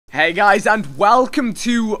Hey guys, and welcome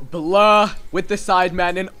to Blur with the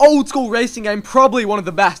Sidemen, an old school racing game, probably one of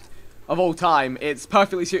the best of all time. It's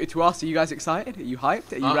perfectly suited to us. Are you guys excited? Are you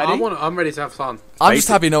hyped? Are you ready? I'm ready to have fun. I'm just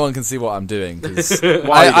happy no one can see what I'm doing. Cause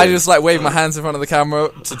I just like wave my hands in front of the camera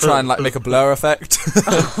to try and like make a blur effect.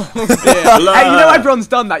 Blur. Hey, you know everyone's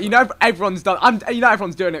done that. You know everyone's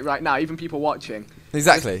doing it right now. Even people watching.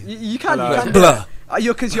 Exactly. You can blur.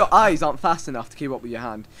 Because your eyes aren't fast enough to keep up with your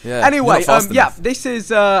hand. Yeah, anyway, this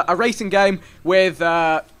is a racing game with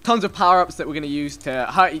tons of power-ups that we're going to use to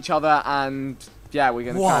hurt each other, and yeah, we're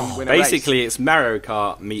going to try and win a race. Basically, it's Mario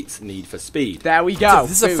Kart meets Need for Speed. There we go.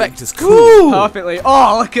 This effect is cool. Perfectly.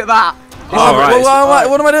 Oh, look at that.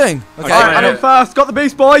 What am I doing? Okay, I'm in first. Got the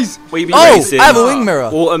beast, boys. We be racing. I have a wing mirror.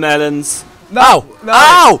 Watermelons. No.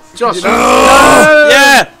 Ow! Josh.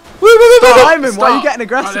 Yeah. Simon, why are you getting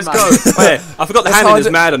aggressive, man? Wait, I forgot the handling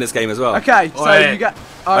is mad on this game as well. Okay, so you get.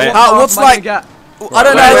 What's like? I don't know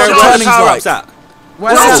Where what are the power-ups at?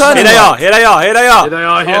 Where's Here they are. Here they are. Here they are.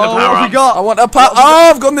 Here the what have we got? I want a power.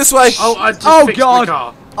 Oh, I've gone this way. Oh, I just fixed my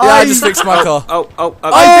car. Yeah, I just fixed my car.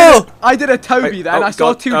 I did a Toby then. I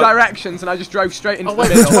saw two directions and I just drove straight into the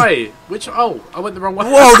middle. Which way? I went the wrong way.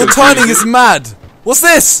 Whoa, the turning is mad. What's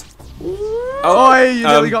this? Oh, you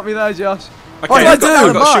nearly got me there, Josh. Okay, what did I do?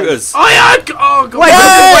 We've got shooters.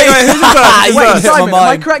 Wait, who's the first? Simon, am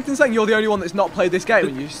I correct in saying you're the only one that's not played this game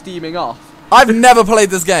and you're steaming off? I've never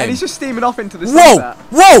played this game. And he's just steaming off into the sunset.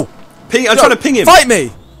 Whoa! I'm trying to ping him. Fight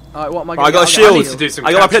me! Alright, what am I I got a shield.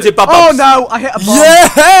 I got my protected bubbles. Oh no, I hit a bomb.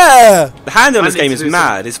 Yeah! The hand on this game is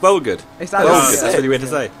mad. It's well good. It's Well good. That's really weird to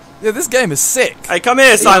say. Yeah, this game is sick. Hey, come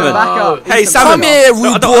here, Simon. Back up. Hey, Simon. Come here,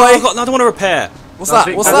 rude boy. I don't want to repair. What's that?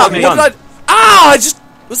 What's What that? have What you did I...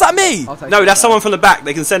 Was that me? No, that's someone from the back.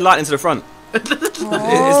 They can send lightning to the front. It's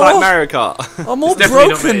like Mario Kart. I'm all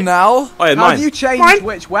broken now. Oh, yeah, Have you changed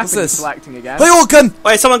which weapon you're selecting again? Hey, Orkan!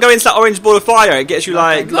 Wait, someone go into that orange ball of fire. It gets you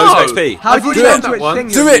like loads of XP. How do you change which thing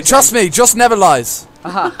Do it, trust me, Josh never lies.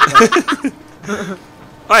 Alright,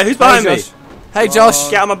 who's behind me? Hey, Josh.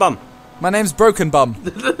 Get out of my bum. My name's Broken Bum.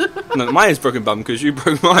 No, mine is broken bum because you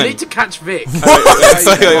broke mine. I need to catch Vic.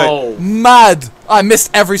 Wait. Mad. I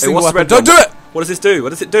missed every single weapon. Don't do it! What does this do?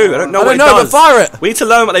 What does it do? I don't know what it but does. fire it! We need to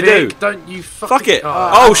learn what they do. Vic, don't you Fuck it.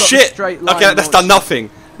 Oh, Oh shit. Okay, that's done nothing.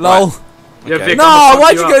 Lol. Right. Yeah, Okay. Vic, No,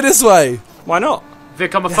 why'd you go this way? Why not?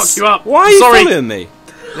 Vic, I'm gonna fuck you up. Why are you following me?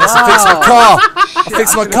 Yes, I fixed my car. I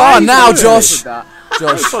fixed my car now, Josh.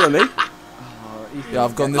 Don't follow me. Yeah,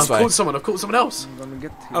 I've gone this way. I've caught someone else.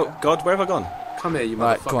 Oh god, where have I gone? Come here, you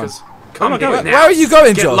Right, motherfuckers. Come here. Where are you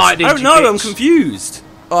going, Get Josh? lightning, I don't know, I'm confused.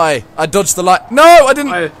 I dodged the light. No, I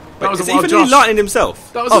didn't. That was Is a he wild even Josh. lightning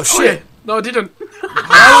himself? That was Oh, shit. No, I didn't.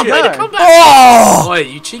 Oh, Wait, come back. Oh! Oi,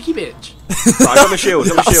 you cheeky bitch. Right, I got my shield,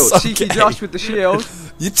 got my shield. So- Cheeky Okay. Josh with the shield.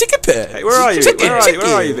 You chicken pit. Hey, where are you? Chicken, Where are you? chicken.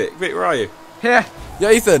 Where are you, Vic? Vic, where are you? Here.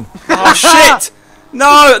 Yeah, Ethan. Oh shit!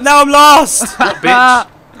 No, now I'm lost! What bitch?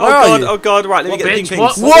 Oh god, right, let me What get the ping bitch? pings.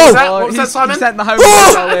 What? Whoa! What was that? What was that, He Simon? sent the home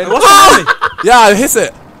Oh! control in. What's behind me? Yeah, I hit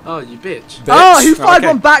it. Oh, you bitch. Oh, who Bitch. fired Okay.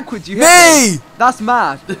 one backwards? You hit Me! me. That's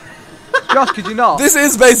mad. Josh, could you not? This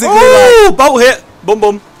is basically like... Oh, bolt hit! Boom,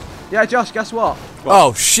 boom. Yeah, Josh, guess what?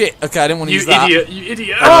 Oh, shit. Okay, I didn't want to You use that. idiot. You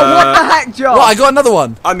idiot. Oh, what the heck, Josh? What, I got another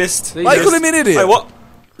one. I missed. Why are you calling me an idiot? Wait, what?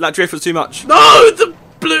 That drift was too much. No, the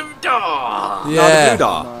blue dart. No, the Yeah. blue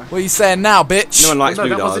dart. What are you saying now, bitch? No one likes No, blue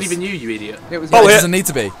that darts. wasn't even you idiot. It was Yeah, Oh, it hit. doesn't need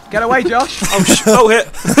to be. Get away, Josh. Oh, hit.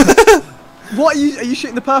 What are you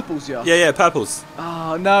shooting the purples, Josh? Yeah, purples.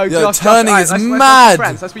 Oh no, Yo, Josh. turning Josh, is let's mad. be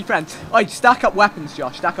friends. Let's be friends. Oi, stack up weapons,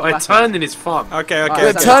 Josh. Stack up weapons. Turning is fun. Okay. Right,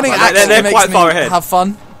 Yeah, so- turning They're actually quite makes me far ahead. have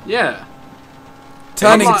fun. Yeah.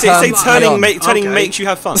 Turning Like- turns Say turning, me on. turning Okay. makes you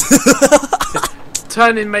have fun.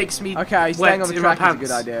 Turning makes me Okay, staying wet on the in my track is a pants.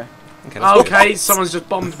 good idea. Okay, let's go. Okay, someone's just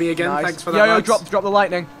bombed me again. Nice. Thanks for that. Yo, lads. drop the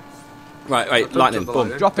lightning. Right, lightning, boom.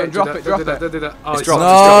 Drop it, drop it, drop it. Oh, It's it's dropped. dropped.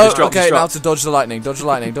 No, It's dropped, okay, it's now dropped. to dodge the lightning, dodge the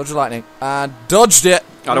lightning, dodge the lightning. And dodged it.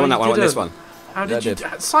 I don't want that one, I want this didn't. one. How Yeah, I did you...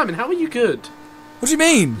 did. Simon, how are you good? What do you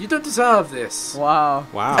mean? You don't deserve this. Wow.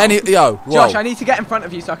 Wow. Yo, whoa. Josh, I need to get in front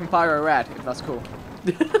of you so I can fire a red, if that's cool.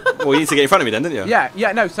 Well, you need to get in front of me then, didn't you?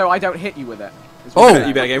 Yeah, no, so I don't hit you with it. Oh.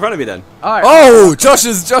 You better get in front of me then. Alright. Oh, Josh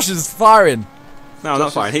is firing. No, I'm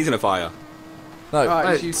not firing. He's going to fire. No.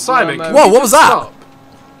 Alright, Hey, you Simon, slow-mo. can Whoa, you what was just that? stop?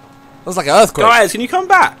 That was like an earthquake. Guys, can you come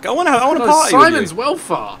back? I want to No, party Simon's with you. well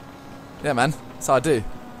far. Yeah, man. That's how I do.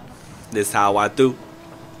 This is how I do.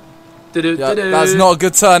 Yeah, that's not a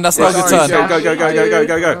good turn. That's not a good Sorry, turn. Josh.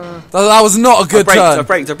 Go. That was not a good turn.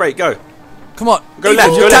 Break, go. Come on. Go left,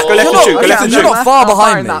 go left and shoot, go left and You're shoot. not far I'm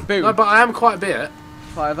firing behind me. that boom. No, but I am quite a bit.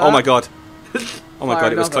 Fire that. Oh my god. Oh my Fire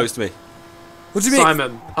god, it was another. close to me. What do you mean?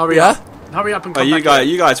 Simon, hurry Yeah? up. Hurry up and Oh, come you back.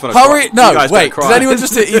 guys want to Hurry! cry. No, You guys wait. wanna Did cry. anyone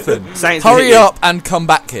just hit Ethan? Saints Hurry hit you. up and come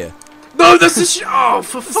back here. No, that's a oh,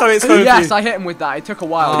 for fuck's Something's sake. coming Yes, for you. I hit him with that. It took a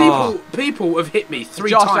while. People have hit me 3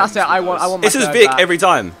 Josh, times. that's it. I want my This is third Vic back. every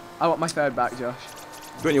time. I want my third back, Josh.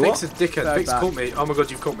 You want your Vic's what? a dickhead. Third Vic's back. caught me. Oh my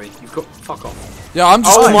god, you've caught me. You've got fuck off. Yeah, I'm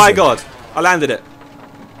just. Oh my cruising. god. I landed it.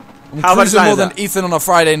 I'm How have I cruising more landed than that? Ethan on a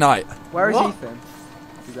Friday night. Where is What? Ethan?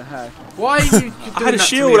 He's ahead. Why are you doing I had a that to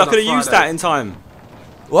shield. me I on could a have used Friday? that in time.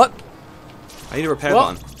 What? I need a repair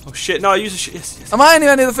What? button. Oh shit! No, I used a yes, yes. Am I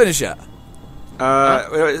anywhere near the finish yet?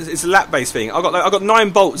 It's a lap-based thing. I got 9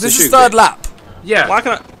 bolts This to is shoot. third lap. Yeah. Why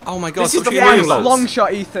can I? Oh my god! This is stop the shooting final. bolts. Long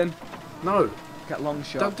shot, Ethan. No. Get long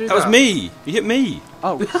shot. Don't do That was me. You hit me.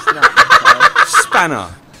 Oh, snap. Spanner.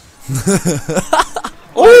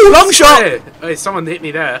 Oh, long shot. Hey, someone hit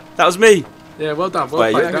me there. That was me. Yeah, well done. Well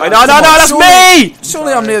Wait, played. no, Sorry. that's Surely- me.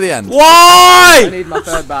 Surely I'm near the end. I Why? need my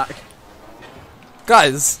third back.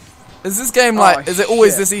 Guys, is this game like? Oh, is it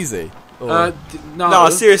always shit. this easy? Or- No. No,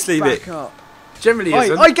 seriously, Vic. Back up. Generally Oi,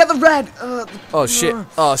 isn't. oi, get the red. oh shit!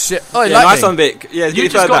 Oh shit! Oh, Yeah, lightning! nice one, Vic. Yeah, You get your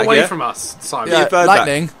just third got back, away yeah? from us, Simon. Yeah, your third back.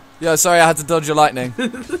 lightning. Yeah, sorry, I had to dodge your lightning.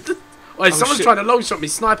 Wait, someone's shit. trying to long shot me.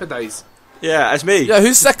 Sniper days. Yeah, that's me. Yeah,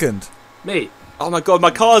 who's second? Me. Oh my god, my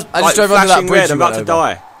car's I like just drove under that flashing bridge red. you I'm about went to over.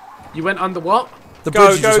 die. You went under what? The Go,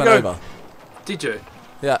 bridge you just go, went go. over. Did you?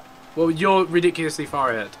 Yeah. Well, you're ridiculously far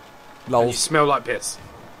ahead. And Lol. you smell like piss.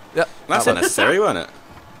 Yeah. That's that one. unnecessary, wasn't it?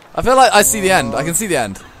 I feel like I see the end. I can see the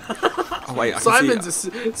end. Oh wait, I can Simon's see.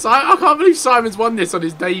 I can't believe Simon's won this on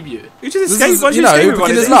his debut. You just This escaped. is- Why did you you know, escape? One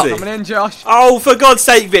because is it's not. easy. Coming in, Josh. Oh, for God's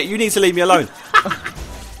sake, Vic, you need to leave me alone.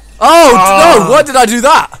 Oh, no! Why did I do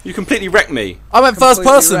that? You completely wrecked me. I went first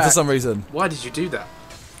Completely person for wrecked. some reason. Why did you do that?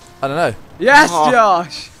 I don't know. Yes, Oh.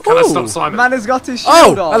 Josh. Can I Ooh. stop Simon? Man has got his Oh,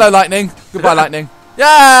 shield on. hello, lightning. Goodbye, lightning.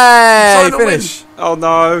 Yay! Simon Finish. Oh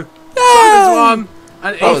no. Simon's won.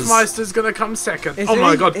 And That was- Eighthmeister's gonna come second. Is oh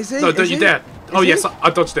my he? god. Is he? No, don't Is you he? dare. Oh Is yes, he? I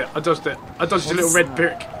dodged it. I dodged it. I dodged a little red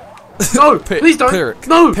Pyrrhic. No, please don't. Pyrrhic.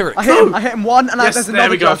 No. Pyrrhic. I hit him one, and Yes, there's there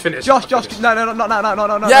another we go, Josh. finish. Josh, Finish. no,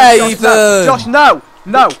 Yay, Josh, Ethan. no.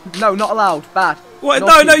 Josh, no, not allowed. Bad. What? No,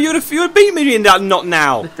 Naughty. no, you would beat me in that. Not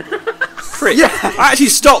now. Prick. Yeah. I actually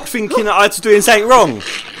stopped thinking that I was doing something wrong.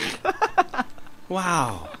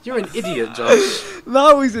 Wow. You're an idiot, Josh.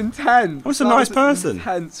 That was intense. I was a That nice an person.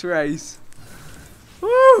 Intense race.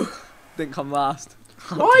 Woo! Didn't come last.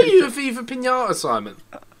 Why are you a Viva Pinata, Simon?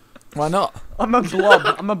 Why not? I'm a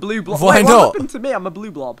blob. I'm a blue blob. Why Wait, not? What happened to me? I'm a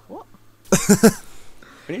blue blob. What?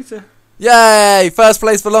 We need to. Yay! First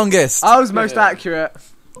place for longest. I was most Yeah. accurate.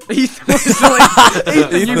 Ethan was like,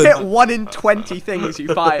 Ethan, you Ethan. hit 1 in 20 things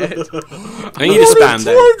you fired. I need to spam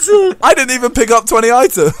then. I didn't even pick up 20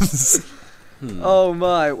 items. Oh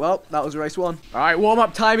my, well, that was race 1. Alright,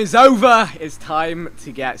 warm-up time is over. It's time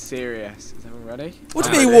to get serious. Is everyone ready? What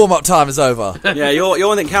do you mean warm-up time is over? Yeah, your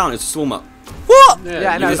one didn't count. It's a warm up. What?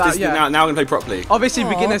 Yeah, I know that, yeah. Now we're gonna play properly. Obviously,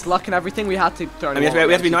 beginner's luck and everything, we had to throw in And we a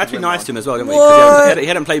had to be warm-up nice to him as well, didn't we? What? Because he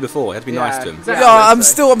hadn't played before. We had to be nice to him. exactly. Yeah, Yeah, I'm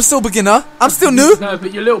still beginner. I'm still new. No,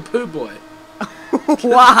 but you little poo boy.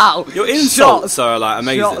 Wow! Your insults are like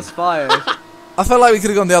amazing. Shots fired. I felt like we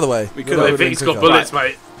could have gone the other way. We could Hey, have. Vic's got bullets,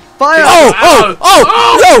 mate. Fire!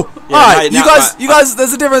 Oh! Yeah, Alright, now- you guys,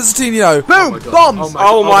 there's a difference between, you know. Boom! my God. Bombs!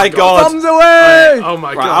 Oh my God. Bombs away! Oh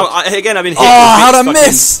my Right, god. again, I've been hit. Oh, with how'd I Vic's fucking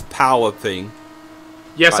miss? Power thing.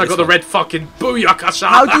 Yes, Right, I this got the one. red fucking booyakasha.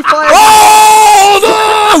 How'd you fire?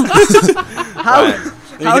 Oh no! How, Right.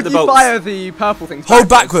 Let me how hit do the you bolts. fire the purple things? Hold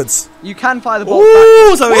backwards. You can fire the bolts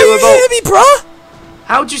Ooh, so Why we hit you with bolt. hear me, bruh?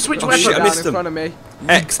 How'd you switch Oh, weapons? shit, I down missed in them. front of me.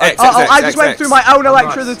 X. I just went through my own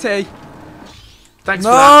electricity. Thanks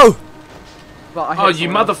for that. No! But I Oh, hit you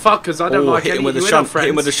someone else. motherfuckers! I don't Oh, like hit any him with you the ain't no shunt. Hit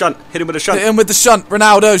him with the friends. shunt. Hit him with the Hit shunt. him with the shunt,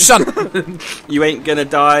 Ronaldo, shunt. You ain't gonna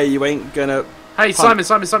die. You ain't gonna. Hey, Simon.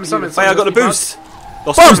 Hey, I got the let's be boost.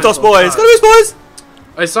 Dos Boom. boys. Got the boost, boys. buds.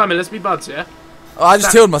 Hey, Simon, let's be buds, yeah? Oh, I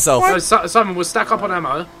just healed myself. So, Simon, we'll stack up on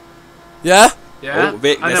ammo. Yeah? Yeah. Oh,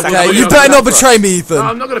 Vic, And they're then stacking we'll Okay, up. you go better back not for us. betray me, No, Ethan.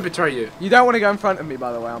 I'm not gonna betray you. You don't want to go in front of me,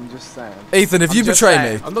 by the way. I'm just saying. Ethan, if you just betray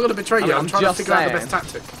saying. me. I'm not gonna betray you. I'm I'm trying to just figure out the saying.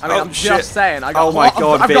 best tactic. I mean, Oh, I'm shit. just saying. I got Oh a my lot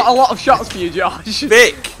God, of, I've Vic. got a lot of shots for you, Josh.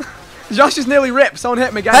 Vic. Josh is nearly ripped. Someone hit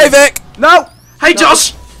him again. Hey, Vic! No! Hey,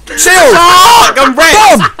 Josh! Shield! Fuck! I'm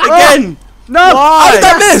wrecked again. No! How did Why?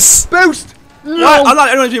 that miss? Boost! Why? I'm not.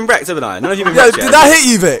 Everyone's been wrecked, haven't I? None of you have been Yo, wrecked did yet. that hit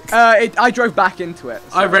you, Vic? I drove back into it.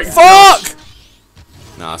 I so- wrecked. Fuck!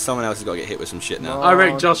 Nah, someone else has got to get hit with some shit now. I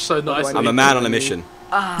wrecked Josh so do I nicely. I'm a man on a mission.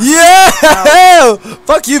 Yeah!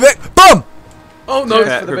 Fuck you, Vic. Boom! Oh no!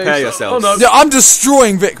 Cheers. for the Prepare boost. yourselves. Oh, no. Yeah, I'm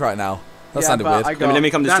destroying Vic right now. That Yeah, sounded but weird. I got Let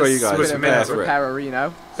me come destroy you That's guys. what it Prepare meant. for it. repair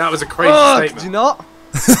Reno. That was a crazy Oh, did statement. you not?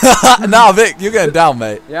 Nah, Vic, you're going down,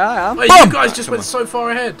 mate. Yeah, I am. Wait, Boom! you guys just went so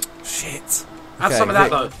far ahead. Shit. Have some of that,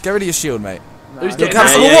 though. Get rid of your shield, mate. Who's No, getting have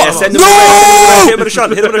that? some Yeah, what? send them No! away. Hit him with a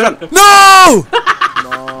shunt. Hit him with a shunt. No!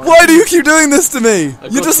 No. Why do you keep doing this to me? I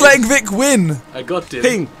You're got just you. letting Vic win. I got him.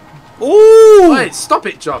 Ping. Ooh. Wait, stop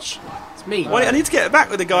it, Josh. It's me. Why, I need to get back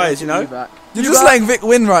with the guys, you know. You're just letting Vic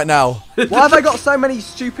win right now. Why have I got so many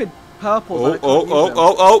stupid purples? that I can't use them?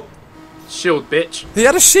 Oh. Shield, bitch. He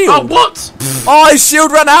had a shield. Oh, what? Oh, his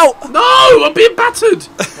shield ran out. No, I'm being battered.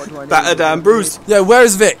 What do I need? Battered and bruised. Yeah, where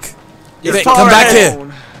is Vic? You're Vic, far come back ahead.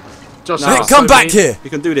 here. Josh, No. Vic, that's come so back mean. here. We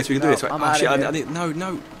can do this. We can do No, this. Wait, I'm oh outta shit! here. I need.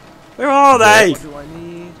 No. Where are they? What do I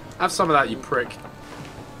need? Have some of that, you prick.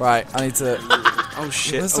 Right, I need to. Oh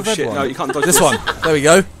shit! Where's Oh the red shit! one? No, you can't dodge This one. There we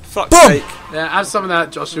go. Fuck's Boom! sake. Yeah, have some of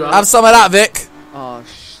that, Joshua. Have some of that, Vic. Oh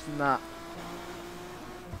snap!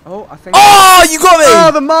 Oh, I think. Oh, you got me.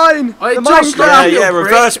 Oh, the mine! Hey, The Josh, Minecraft! yeah, you prick.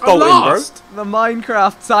 reverse I bolting, bro. lost. The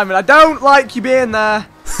Minecraft, Simon. I don't like you being there.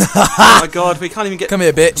 Oh my god, we can't even get. Come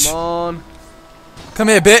here, bitch. Come on. Come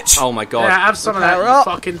here, bitch. Oh my god. Yeah, have some of that, Repair you up.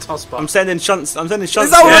 fucking tossbot. I'm sending shunts. I'm sending shunts.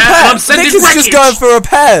 Is that Yeah, repair? I'm sending Nick is just wreckage. going for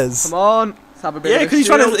repairs. Come on. Let's have a bit Yeah, of a because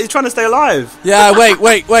shield. he's trying to stay alive. Yeah,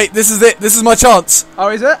 wait. This is it. This is my chance. Oh,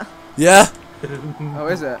 is it? Yeah. Oh,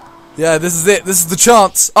 is it? Yeah, this is it. This is the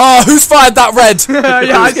chance. Oh, who's fired that red?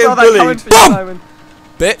 Yeah, I getting saw that bullied. coming for you, Boom! Simon.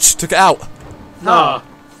 Bitch, took it out. Nah,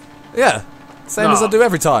 Yeah. Same No. as I do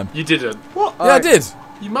every time. you didn't. What? Yeah, I did.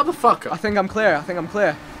 You motherfucker. I think I'm clear.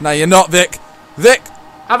 No, you're not, Vic. Vic,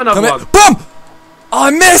 Have another come one. here. Boom! Oh, I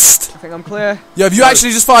missed! I think I'm clear. Yo, have you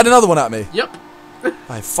actually just fired another one at me? Yep.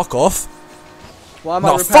 Hey, fuck off. Why am I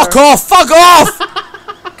No, repairing? fuck off! Fuck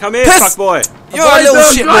off! Come here, Piss. fuck boy. You're a little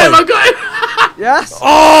shit Got him, I boy. got him. Yes.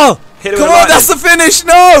 Oh! Hit him Come with on, a that's the lightning. finish!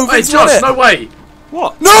 No! Wait, Vic's won Josh, it. no way.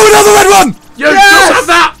 What? No, another red one! Yo, Yes! Josh, have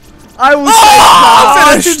that. I will Oh, I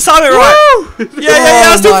finished. didn't time it right.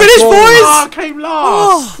 Yeah, I still my finished, God. boys. Oh, I came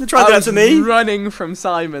last. Don't try I that was to me. running from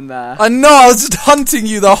Simon there. I know, I was just hunting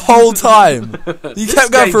you the whole time. You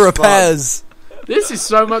kept going for game's fun. repairs. This is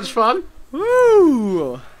so much fun.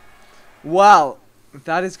 Woo! Well,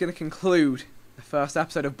 that is going to conclude the first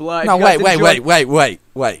episode of Blur. If No, you guys wait.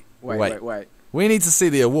 Wait. We need to see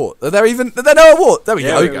the award. Are there no award? There we Yeah,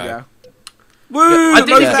 go. we Here we go. go. Woo! I didn't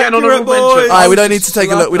most even get an accurate, honourable mention. boys. Alright, we don't need Just to take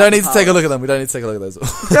a slap look. We don't that need to take a power. look at them. We don't need to take a look at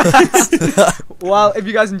those. Well, if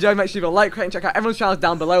you guys enjoyed, make sure you leave a like, rate, and check out everyone's channels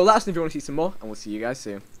down below. Let us know if you want to see some more, and we'll see you guys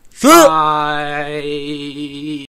soon. Bye.